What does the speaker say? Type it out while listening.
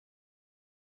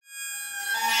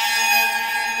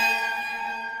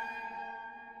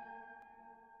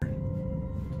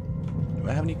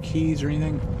I have any keys or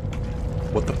anything?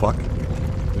 What the fuck?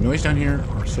 The noise down here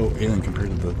are so alien compared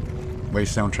to the way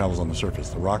sound travels on the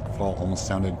surface. The rock fall almost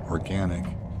sounded organic.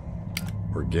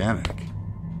 Organic?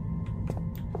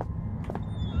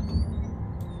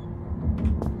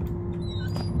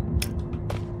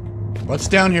 What's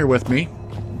down here with me?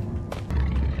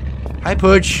 Hi,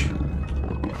 Pooch.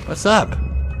 What's up?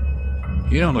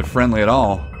 You don't look friendly at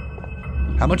all.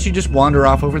 How about you just wander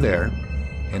off over there,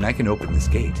 and I can open this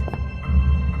gate.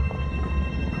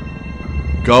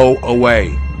 Go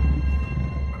away.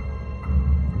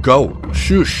 Go.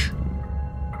 Shush.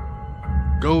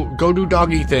 Go do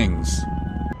doggy things.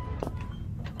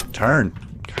 Turn.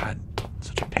 God,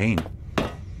 such a pain.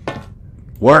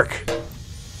 Work.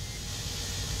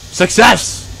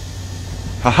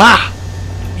 Success! Haha!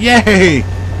 Yay!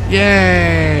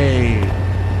 Yay!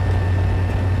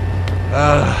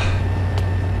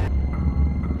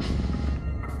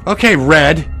 Okay,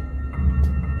 red.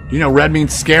 You know, red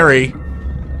means scary.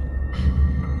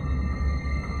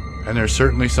 And there's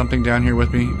certainly something down here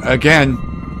with me. Again.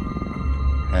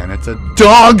 And it's a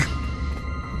dog!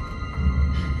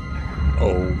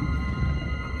 Oh.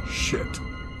 Shit.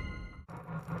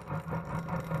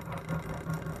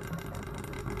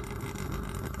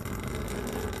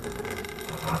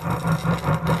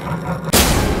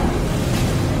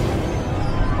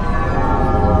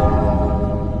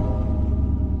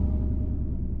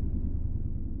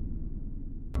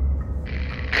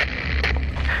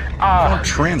 Don't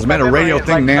transmit a radio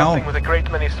thing now. With a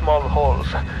great many small holes.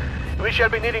 We shall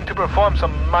be needing to perform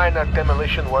some minor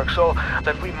demolition work so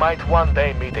that we might one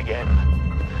day meet again.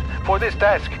 For this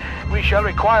task, we shall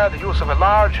require the use of a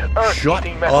large,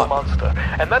 earth-eating metal monster,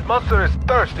 and that monster is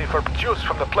thirsty for juice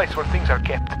from the place where things are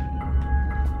kept.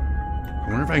 I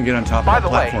wonder if I can get on top By of the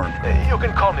the way, platform. you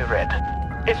can call me Red.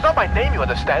 It's not my name, you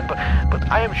understand, but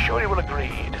I am sure you will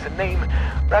agree it is a name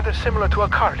rather similar to a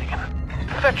cardigan.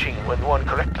 Fetching when worn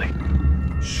correctly.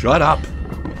 Shut up.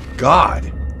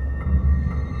 God.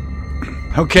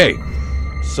 Okay.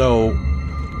 So,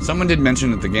 someone did mention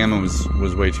that the gamma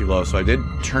was way too low, so I did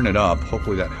turn it up.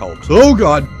 Hopefully that helps. Oh,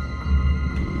 God.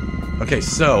 Okay,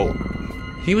 so,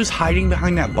 he was hiding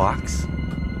behind that box.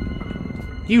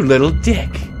 You little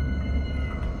dick.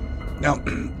 Now,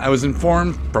 I was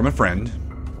informed from a friend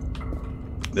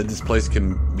that this place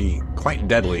can be quite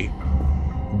deadly,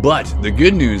 but the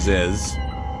good news is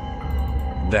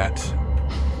that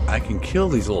I can kill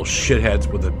these little shitheads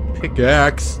with a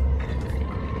pickaxe.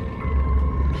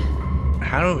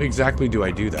 How exactly do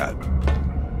I do that?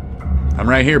 I'm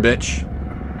right here, bitch.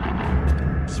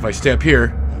 So if I stay up here...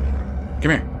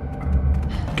 Come here.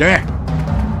 Come here.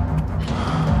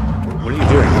 What are you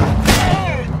doing?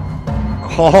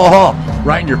 Oh,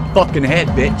 right in your fucking head,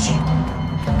 bitch.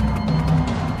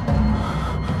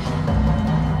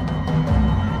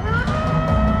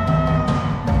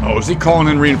 Oh, is he calling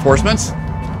in reinforcements?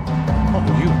 Oh,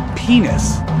 you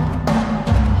penis.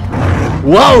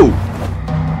 Whoa!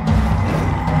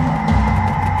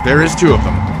 There is two of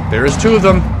them. There is two of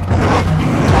them.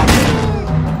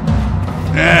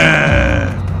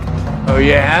 Oh,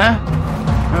 yeah?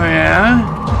 Oh, yeah?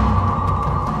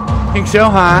 Think so,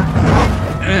 huh?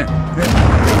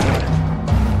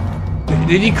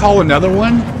 Did he call another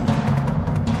one?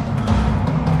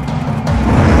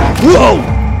 Whoa!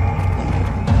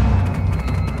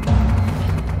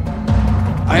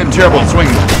 I am terrible at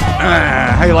swinging.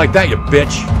 How you like that, you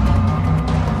bitch?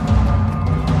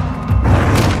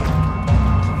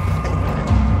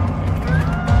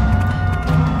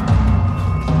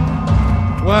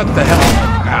 What the hell?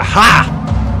 Aha!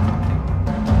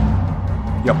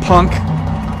 You punk.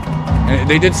 And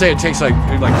they did say it takes like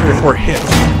 3 or 4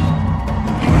 hits.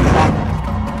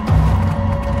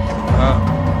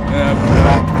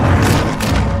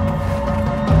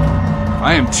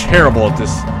 I am terrible at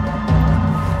this.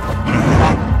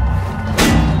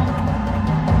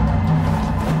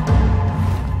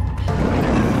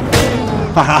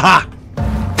 Ha ha ha!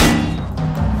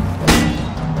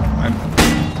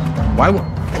 Why would...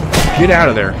 Get out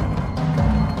of there.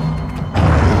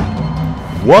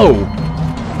 Whoa!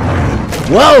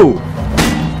 Whoa!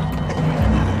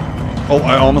 Oh,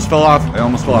 I almost fell off. I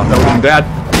almost fell off. That would have been bad.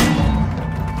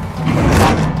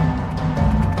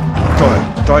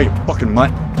 Die, you fucking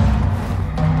mutt.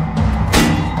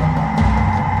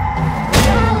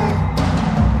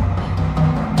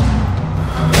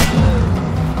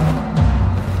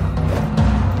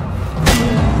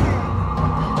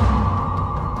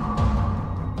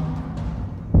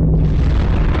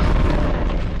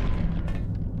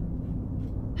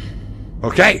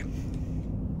 Okay.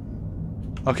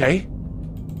 Okay.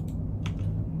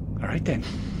 All right then.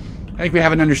 I think we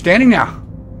have an understanding now.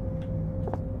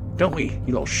 Don't we,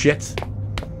 you little shits?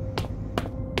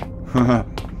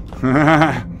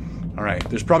 Alright,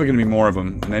 there's probably going to be more of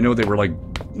them. And I know they were like,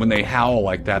 when they howl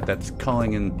like that, that's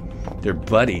calling in their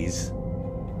buddies.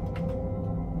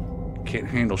 Can't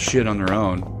handle shit on their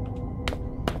own.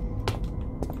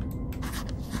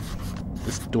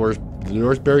 The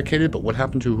door's barricaded, but what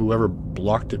happened to whoever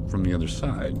blocked it from the other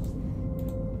side?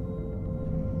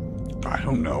 I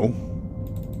don't know.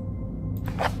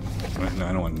 No,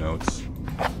 I don't want notes.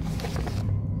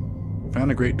 Found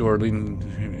a great door leading,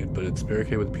 but it's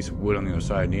barricaded with a piece of wood on the other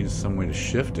side. Needed some way to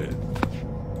shift it.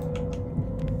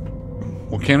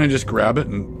 Well, can't I just grab it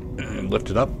and lift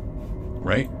it up?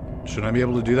 Right? Shouldn't I be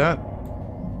able to do that?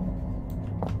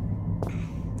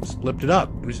 Just lift it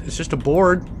up. It's just a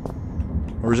board.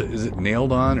 Or is it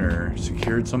nailed on or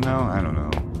secured somehow? I don't know.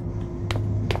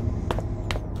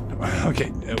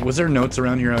 Okay, was there notes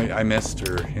around here I missed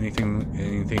or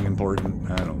anything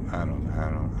important? I don't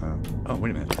know. Oh, wait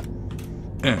a minute.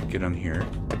 Get on here.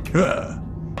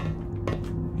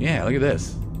 Yeah, look at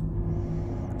this.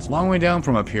 It's a long way down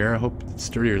from up here. I hope it's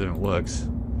sturdier than it looks.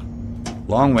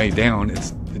 Long way down.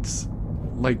 It's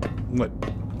like what?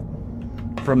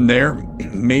 From there,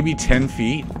 maybe 10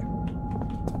 feet.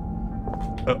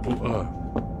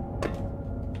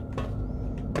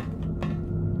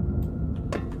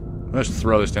 Let's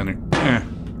throw this down there.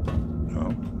 No,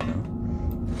 no.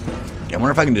 Yeah, I wonder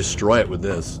if I can destroy it with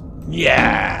this.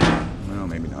 Yeah! Well,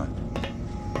 maybe not.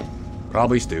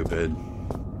 Probably stupid.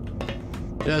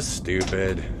 Just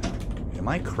stupid. Am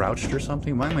I crouched or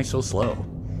something? Why am I so slow?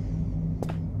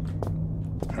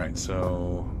 Alright,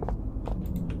 so...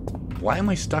 Why am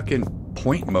I stuck in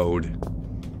point mode?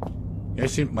 You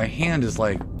guys see, my hand is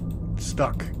like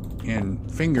stuck in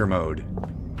finger mode.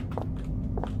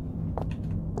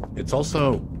 It's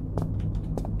also...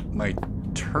 My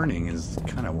turning is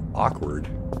kind of awkward.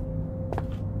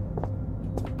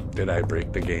 Did I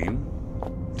break the game?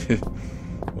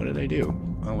 What did I do?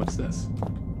 Oh, what's this?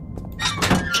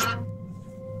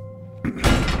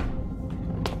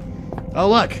 Oh,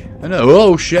 look! I know.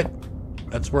 Oh, shit!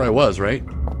 That's where I was, right?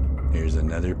 Here's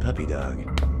another puppy dog.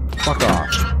 Fuck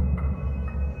off.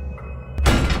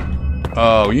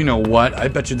 Oh, you know what? I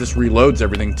bet you this reloads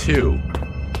everything, too.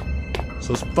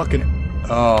 So it's fucking...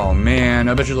 Oh, man.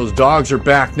 I bet you those dogs are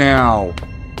back now.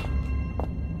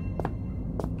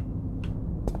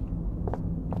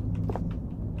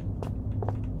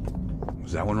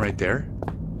 Was that one right there?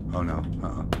 Oh, no.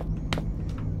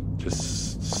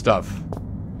 Just stuff.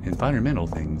 Environmental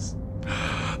things.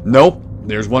 Nope.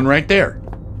 There's one right there.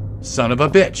 Son of a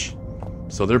bitch.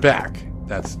 So they're back.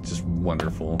 That's just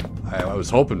wonderful. I was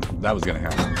hoping that was going to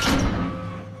happen.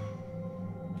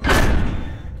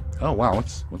 Oh, wow.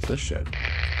 What's this shit?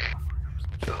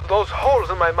 Those holes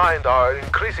in my mind are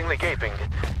increasingly gaping.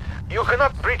 You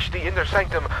cannot breach the inner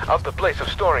sanctum of the place of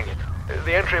storing.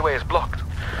 The entryway is blocked.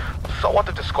 So what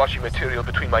if the squashy material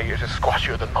between my ears is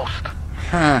squashier than most?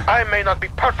 Huh. I may not be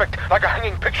perfect like a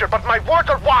hanging picture, but my words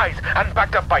are wise and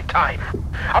backed up by time.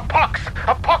 A pox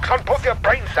on both your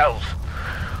brain cells.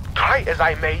 Try as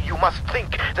I may, you must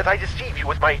think that I deceive you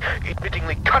with my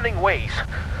admittingly cunning ways.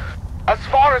 As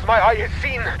far as my eye has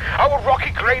seen, our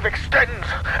rocky grave extends,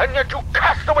 and yet you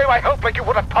cast away my help like you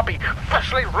would a puppy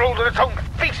freshly rolled in its own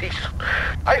feces.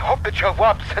 I hope that your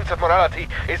warped sense of morality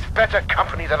is better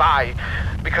company than I,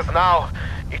 because now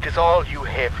it is all you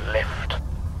have left.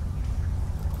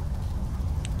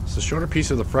 It's a shorter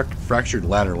piece of the fractured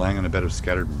ladder lying on a bed of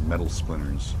scattered metal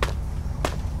splinters.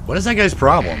 What is that guy's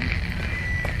problem?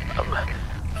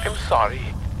 I'm sorry.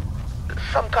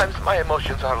 Sometimes my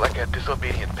emotions are like a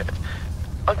disobedient pet.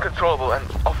 Uncontrollable and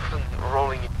often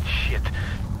rolling in shit.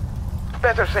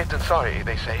 Better safe than sorry,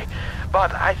 they say.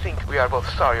 But I think we are both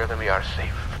sorrier than we are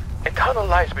safe. A tunnel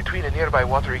lies between a nearby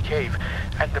watery cave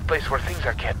and the place where things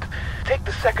are kept. Take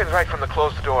the second right from the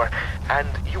closed door, and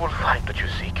you will find what you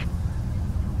seek.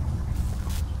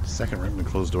 Second right from the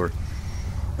closed door.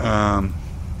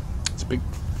 It's a big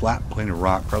flat plane of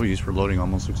rock, probably used for loading.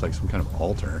 Almost looks like some kind of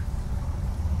altar.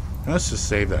 Now let's just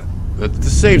save that.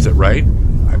 This saves it, right?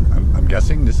 I'm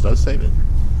guessing this does save it.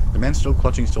 The man still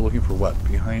clutching, still looking for what?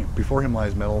 Before him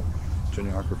lies metal,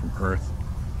 jutting awkward from earth.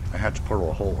 A hatch, portal,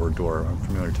 a hole, or a door.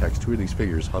 Unfamiliar text. Two of these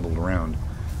figures huddled around.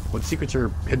 What secrets are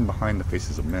hidden behind the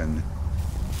faces of men?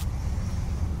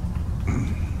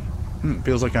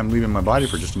 Feels like I'm leaving my body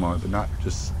for just a moment, but not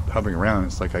just hovering around.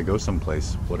 It's like I go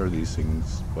someplace. What are these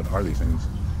things? What are these things?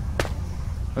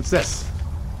 What's this?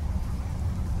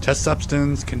 Test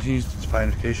substance, continuous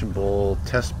identification bowl,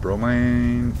 test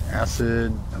bromine,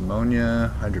 acid,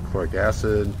 ammonia, hydrochloric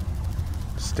acid,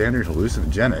 standard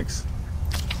hallucinogenics,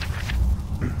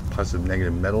 positive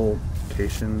negative metal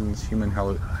Mutations, human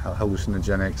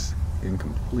hallucinogenics,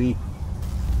 incomplete.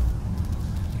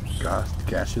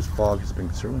 Gaseous fog has been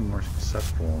considerably more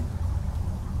successful.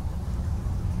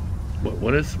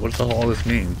 What's all this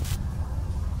mean?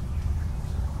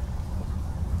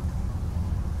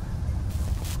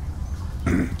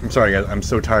 I'm sorry, guys. I'm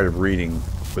so tired of reading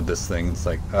with this thing. It's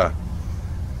like, so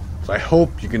I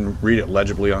hope you can read it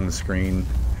legibly on the screen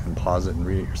and pause it and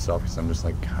read it yourself, because I'm just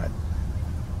like, God.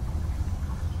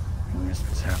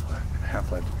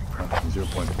 Half-life to be approximately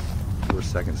 0.4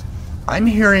 seconds. I'm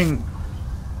hearing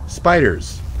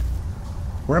spiders.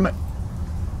 Where am I?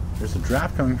 There's a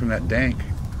draft coming from that dank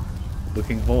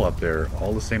looking hole up there.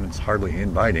 All the same, it's hardly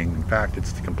inviting. In fact,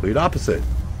 it's the complete opposite.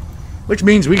 Which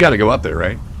means we gotta go up there,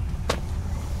 right?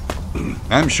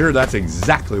 I'm sure that's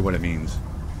exactly what it means.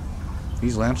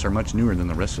 These lamps are much newer than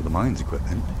the rest of the mine's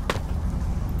equipment.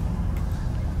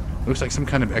 Looks like some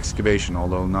kind of excavation,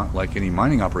 although not like any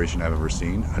mining operation I've ever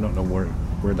seen. I don't know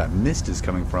where that mist is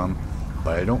coming from,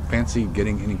 but I don't fancy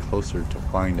getting any closer to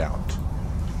find out.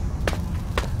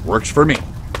 Works for me.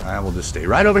 I will just stay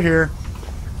right over here.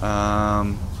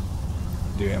 Am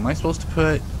I supposed to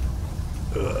put...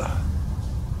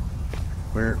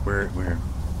 Where?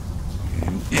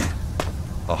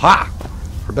 Aha!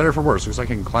 For better or for worse, looks like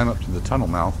I can climb up to the tunnel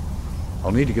mouth.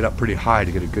 I'll need to get up pretty high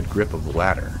to get a good grip of the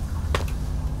ladder.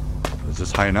 Is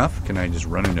this high enough? Can I just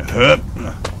run into...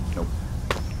 Nope.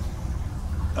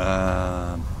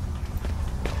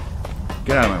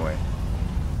 Get out of my way.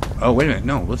 Oh, wait a minute.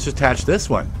 No, let's just attach this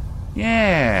one.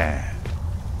 Yeah.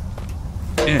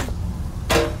 It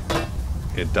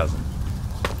doesn't.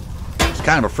 I was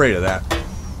kind of afraid of that.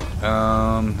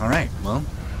 Alright, well.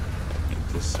 Get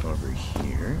this over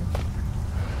here.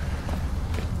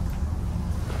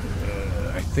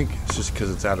 I think it's just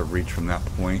because it's out of reach from that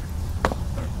point.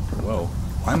 Whoa.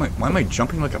 Why am I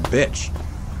jumping like a bitch?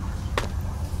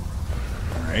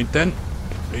 Alright then.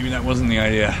 Maybe that wasn't the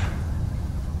idea.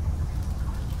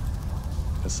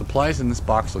 The supplies in this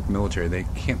box look military. They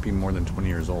can't be more than 20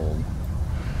 years old.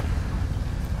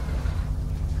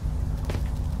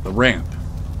 The ramp.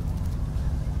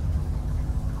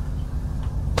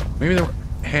 Maybe the...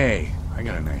 Hey, I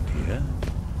got an idea.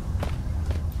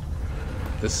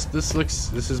 This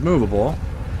is movable.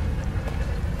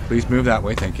 Please move that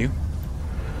way, thank you.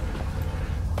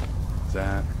 Is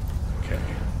that... Okay.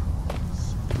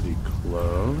 It's pretty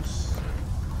close.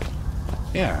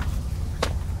 Yeah.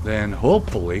 Then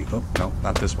hopefully... Oh, no,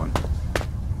 not this one.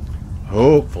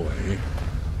 Hopefully...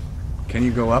 Can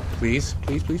you go up, please?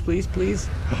 Please, please, please, please?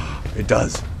 It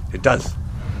does. It does.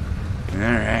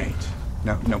 Alright.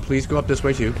 Now, please go up this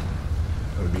way, too.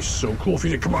 That would be so cool if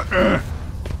you did. Come on. Alright.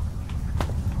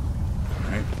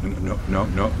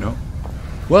 No.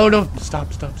 Whoa, no.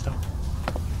 Stop.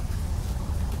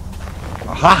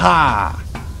 Ha!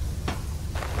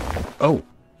 Oh.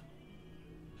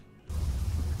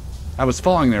 I was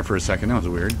falling there for a second. That was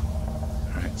weird.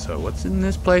 Alright, so what's in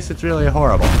this place that's really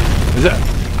horrible? Is it...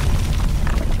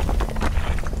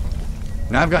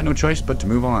 Now I've got no choice but to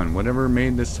move on. Whatever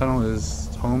made this tunnel his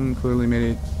home clearly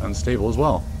made it unstable as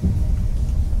well.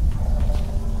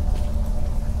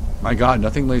 My god,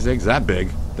 nothing lays eggs that big.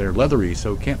 They're leathery,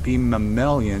 so it can't be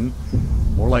mammalian.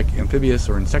 More like amphibious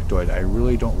or insectoid. I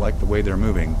really don't like the way they're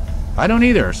moving. I don't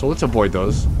either, so let's avoid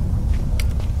those.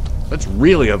 Let's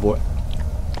really avoid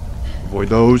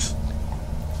those.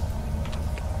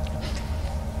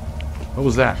 What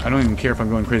was that? I don't even care if I'm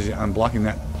going crazy. I'm blocking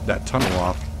that tunnel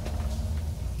off.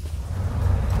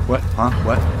 What? Huh?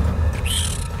 What?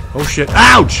 Oh shit.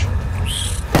 Ouch!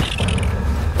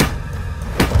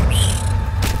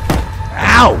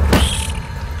 Ow!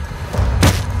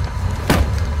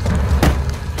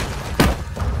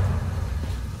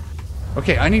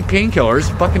 Okay, I need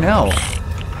painkillers. Fucking hell.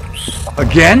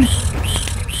 Again?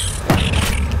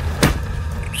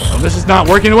 Oh, this is not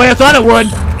working the way I thought it would.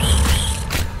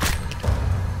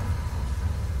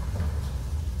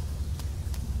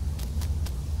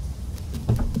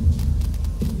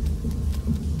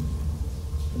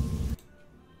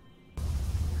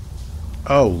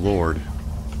 Oh, Lord.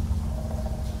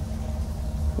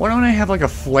 Why don't I have like a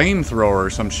flamethrower or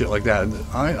some shit like that?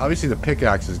 Obviously the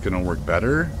pickaxe is going to work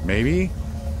better. Maybe?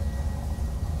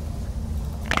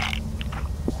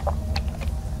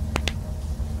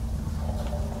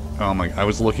 Oh my... I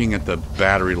was looking at the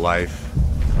battery life.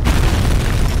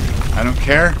 I don't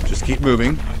care. Just keep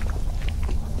moving.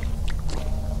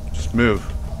 Just move.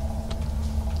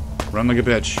 Run like a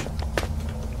bitch.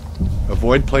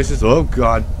 Avoid places... Oh,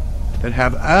 God. That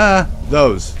have,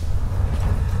 those.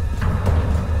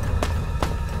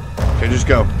 Okay, just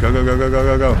go. Go.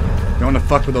 Don't want to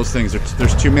fuck with those things.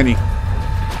 There's too many.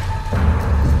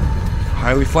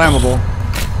 Highly flammable.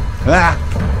 Ah!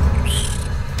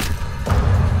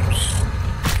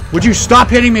 Would you stop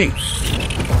hitting me?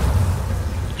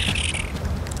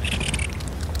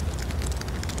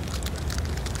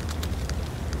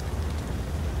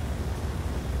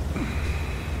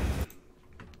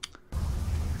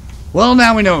 Well,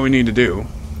 now we know what we need to do.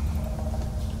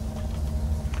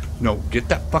 No, get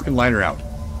that fucking lighter out.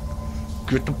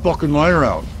 Get the fucking lighter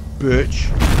out, bitch.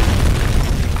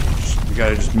 You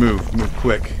gotta just move. Move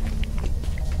quick.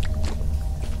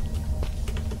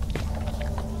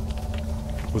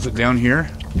 Was it down here?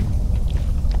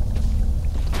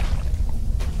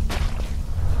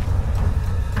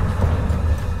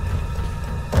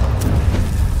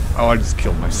 Oh, I just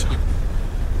killed myself.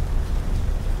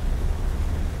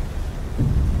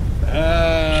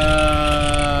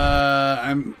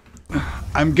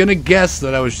 I'm gonna guess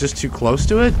that I was just too close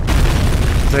to it.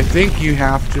 I think you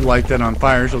have to light that on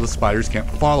fire so the spiders can't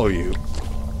follow you.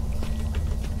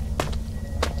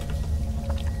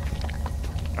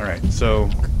 Alright, so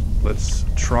let's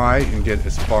try and get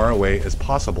as far away as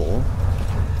possible.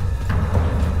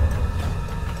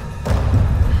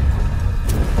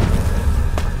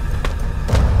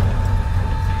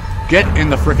 Get in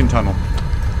the frickin' tunnel.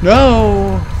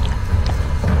 No!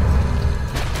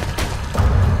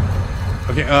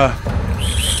 Okay,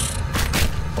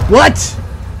 what?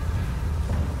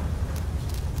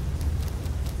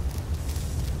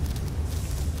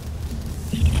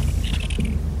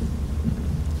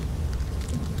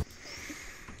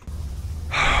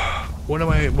 What do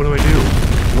I do?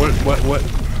 What?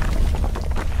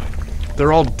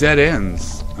 They're all dead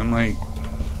ends. I'm like,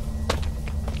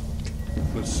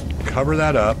 let's cover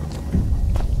that up.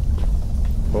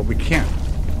 Well, we can't.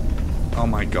 Oh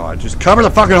my god, just cover the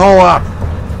fucking hole up!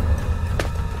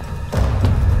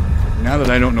 Now that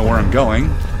I don't know where I'm going.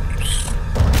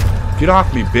 Get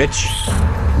off me, bitch.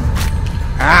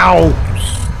 Ow!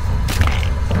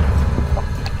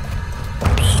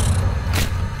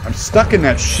 I'm stuck in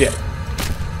that shit.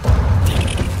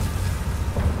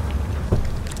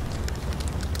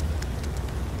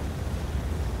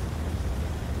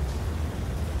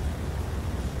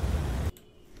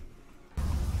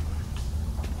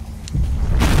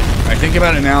 Think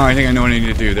about it now, I think I know what I need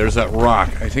to do. There's that rock.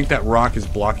 I think that rock is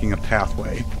blocking a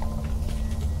pathway.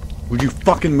 Would you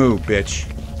fucking move, bitch?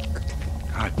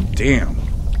 God damn.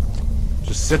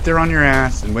 Just sit there on your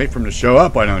ass and wait for him to show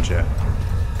up, why don't you?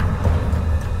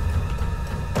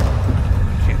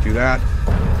 Can't do that.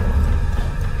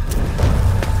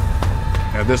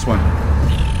 Yeah, this one.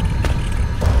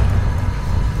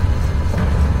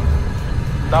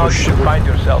 Now you find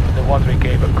yourself in the watery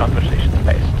cave of conversation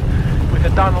placed, with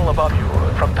a tunnel above you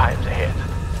from times ahead.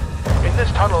 In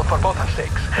this tunnel, for both our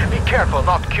sakes, be careful,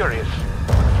 not curious.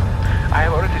 I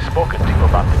have already spoken to you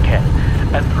about the cat,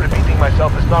 and repeating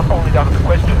myself is not only out of the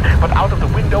question, but out of the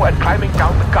window and climbing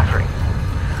down the guttering.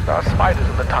 There are spiders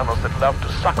in the tunnels that love to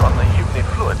suck on the humid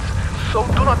fluids, so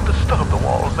do not disturb the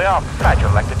walls. They are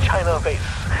fragile like the china vase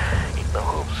in the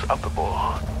hooves of the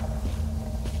bull.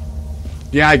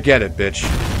 Yeah, I get it, bitch.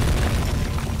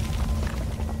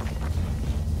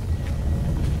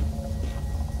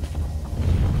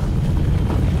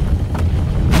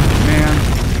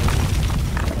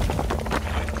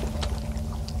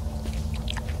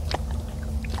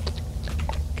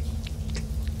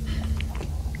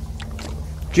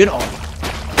 Get off.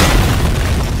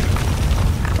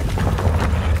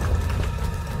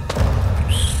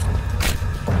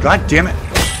 God damn it.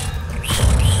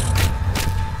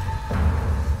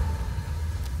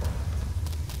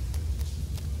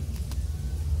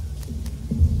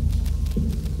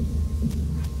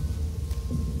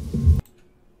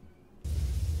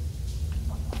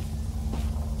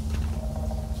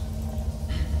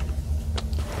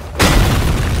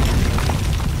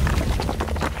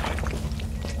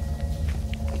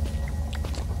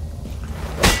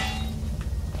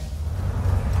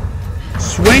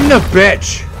 Swing the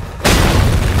bitch!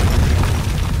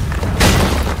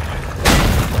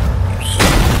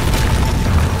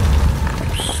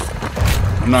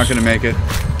 I'm not gonna make it.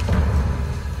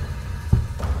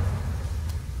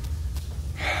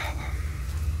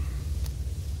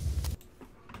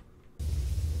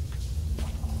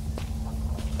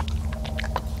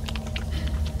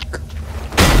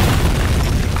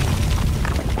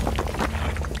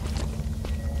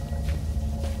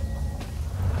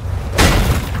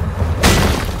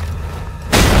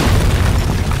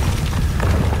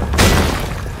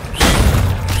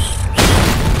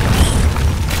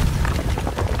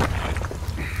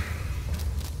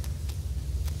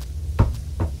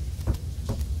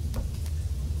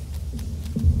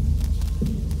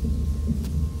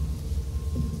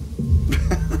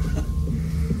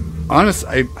 honest,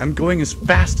 I'm going as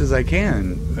fast as I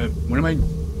can. What am I...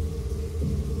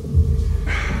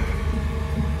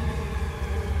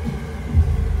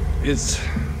 It's...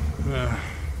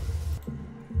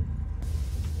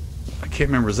 I can't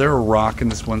remember. Is there a rock in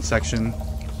this one section?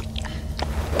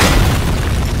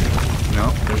 No,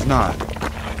 there's not.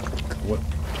 What?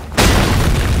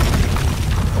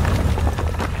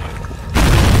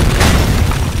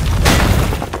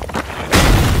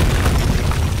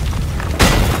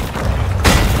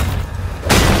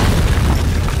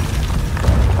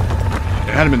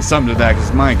 There had to been something to that,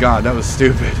 because my god, that was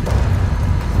stupid.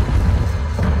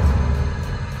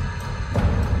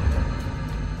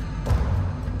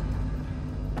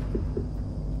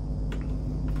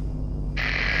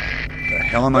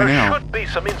 Hell am I now? There should be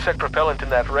some insect repellent in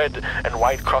that red and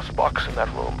white cross box in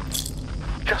that room.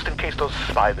 Just in case those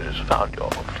spiders found your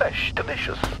flesh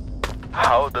delicious.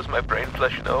 How does my brain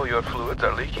flesh know your fluids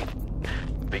are leaking?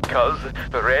 Because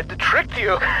the red tricked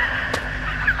you.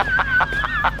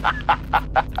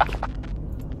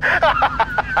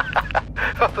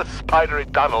 The spidery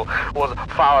tunnel was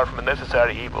far from a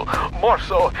necessary evil. More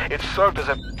so, it served as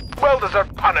a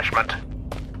well-deserved punishment.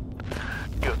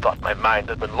 You thought my mind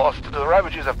had been lost to the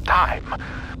ravages of time,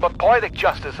 but poetic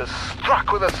justice has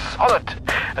struck with a solid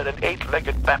and an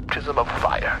eight-legged baptism of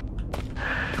fire.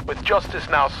 With justice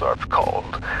now served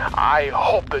cold, I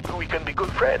hope that we can be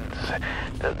good friends.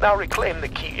 Now reclaim the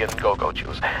key and go-go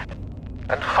juice,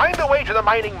 and find a way to the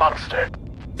mining monster.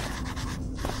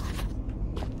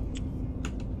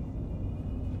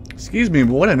 Excuse me,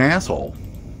 but what an asshole.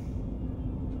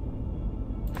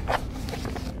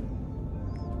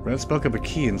 Red spoke up a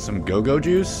key and some go-go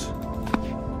juice?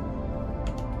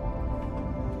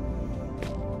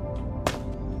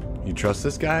 You trust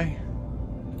this guy?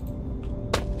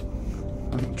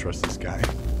 I don't trust this guy.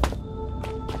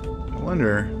 I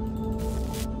wonder...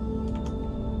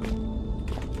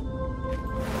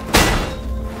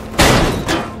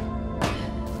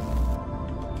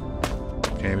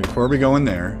 Okay, before we go in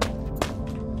there...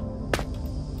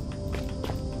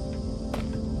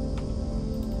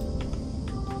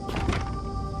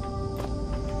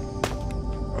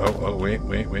 Oh, wait.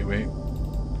 Wait,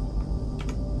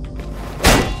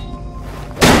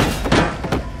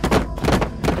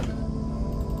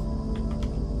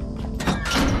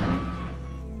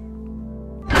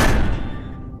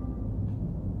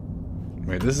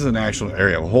 this is an actual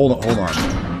area. Hold on.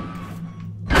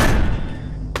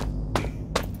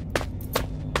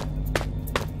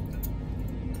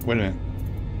 Wait a minute.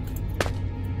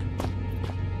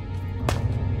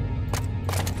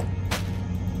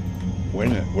 Wait a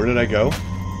minute, where did I go?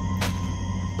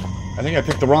 I think I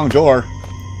picked the wrong door.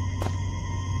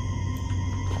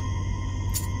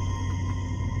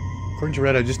 According to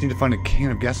Red, I just need to find a can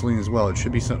of gasoline as well. It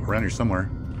should be around here somewhere.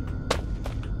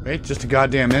 Wait, just a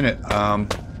goddamn minute.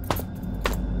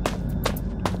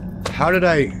 How did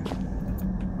I...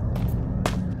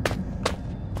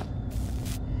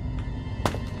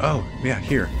 Oh, yeah,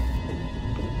 here.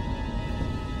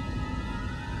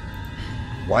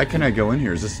 Why can I go in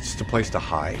here? Is this just a place to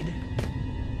hide?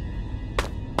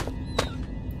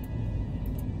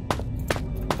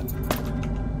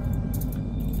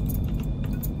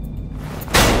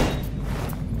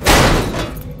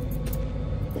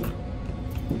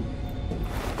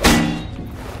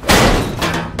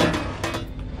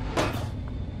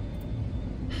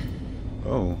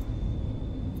 Oh.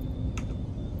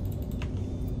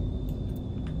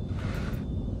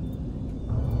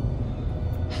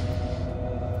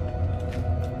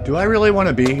 Do I really want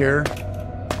to be here?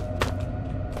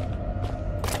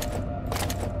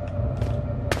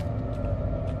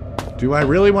 Do I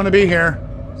really want to be here?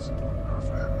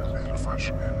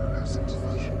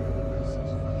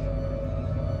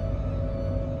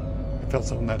 I felt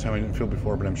something that time I didn't feel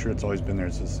before, but I'm sure it's always been there.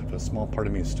 It's as if a small part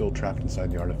of me is still trapped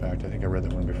inside the artifact. I think I read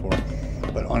that one before.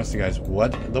 But honestly, guys,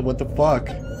 what the fuck?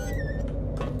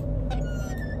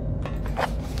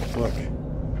 Look.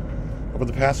 Over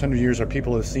the past 100 years, our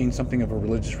people have seen something of a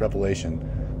religious revelation.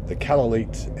 The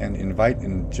Calalite and Invite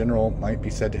in general might be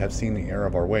said to have seen the error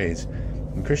of our ways,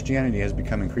 and Christianity has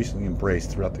become increasingly embraced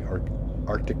throughout the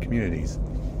Arctic communities.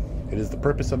 It is the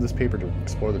purpose of this paper to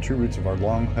explore the true roots of our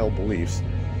long-held beliefs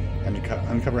and to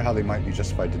uncover how they might be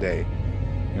justified today.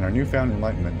 In our newfound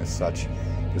enlightenment as such,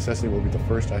 this essay will be the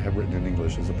first I have written in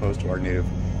English as opposed to our native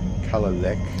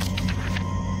Calalec.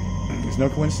 It is no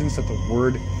coincidence that the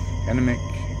word I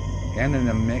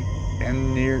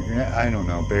don't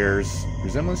know, bears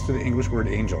resemblance to the English word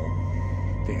angel.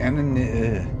 The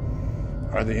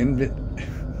are the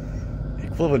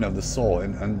equivalent of the soul,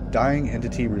 an undying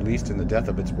entity released in the death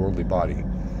of its worldly body.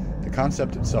 The The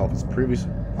concept itself is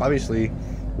obviously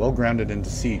well-grounded in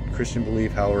deceit. Christian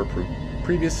belief, however,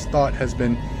 previous thought has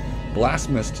been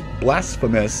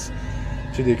blasphemous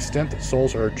to the extent that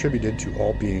souls are attributed to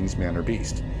all beings, man or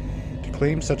beast. To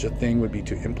claim such a thing would be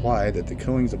to imply that the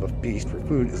killings of a beast for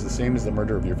food is the same as the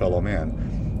murder of your fellow man,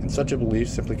 and such a belief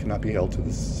simply cannot be held to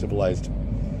the civilized.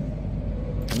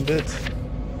 And it's...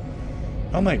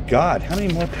 Oh my god, how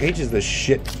many more pages of this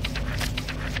shit?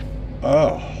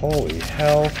 Oh, holy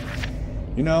hell.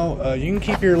 You know, you can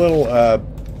keep your little,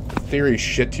 theory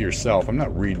shit to yourself. I'm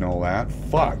not reading all that.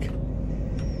 Fuck.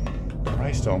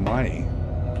 Christ almighty.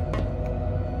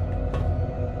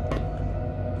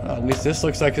 Well, at least this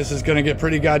looks like this is going to get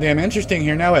pretty goddamn interesting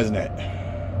here now, isn't it?